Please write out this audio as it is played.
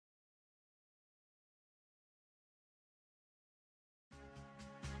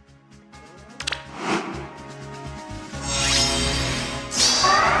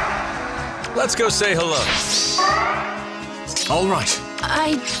Let's go say hello. All right.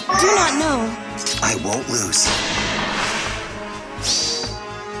 I do not know. I won't lose.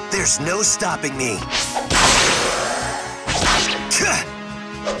 There's no stopping me.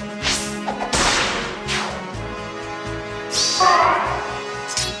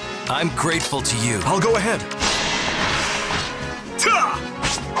 I'm grateful to you. I'll go ahead.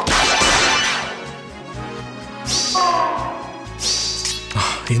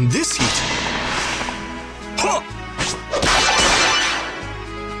 In this heat.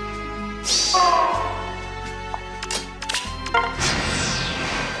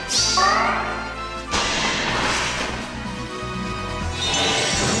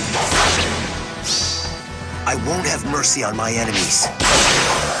 I won't have mercy on my enemies.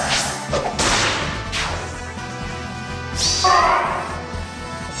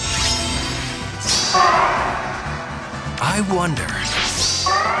 I wonder.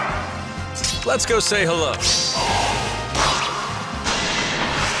 Let's go say hello.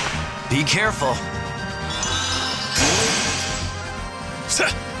 Be careful.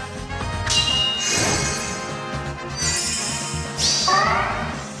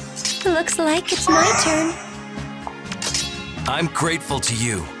 Looks like it's my turn. I'm grateful to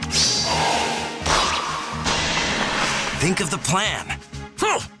you. Think of the plan.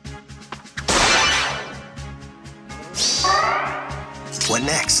 What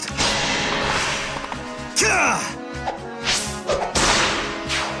next?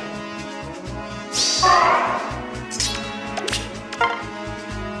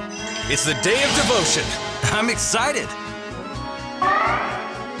 It's the day of devotion. I'm excited.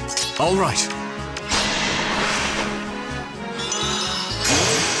 All right.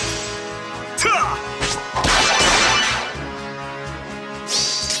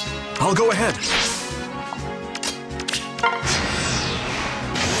 I'll go ahead.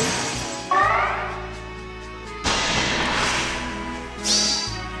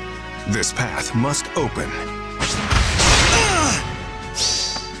 This path must open.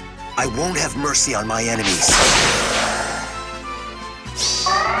 I won't have mercy on my enemies.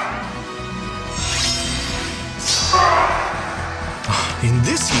 In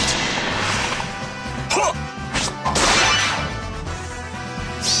this heat.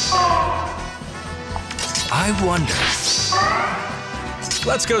 I wonder.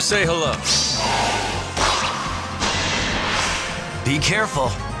 Let's go say hello. Be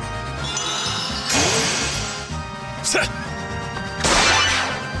careful. So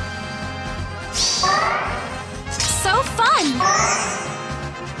fun!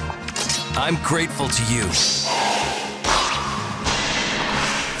 I'm grateful to you.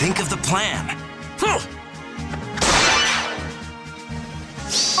 Think of the plan.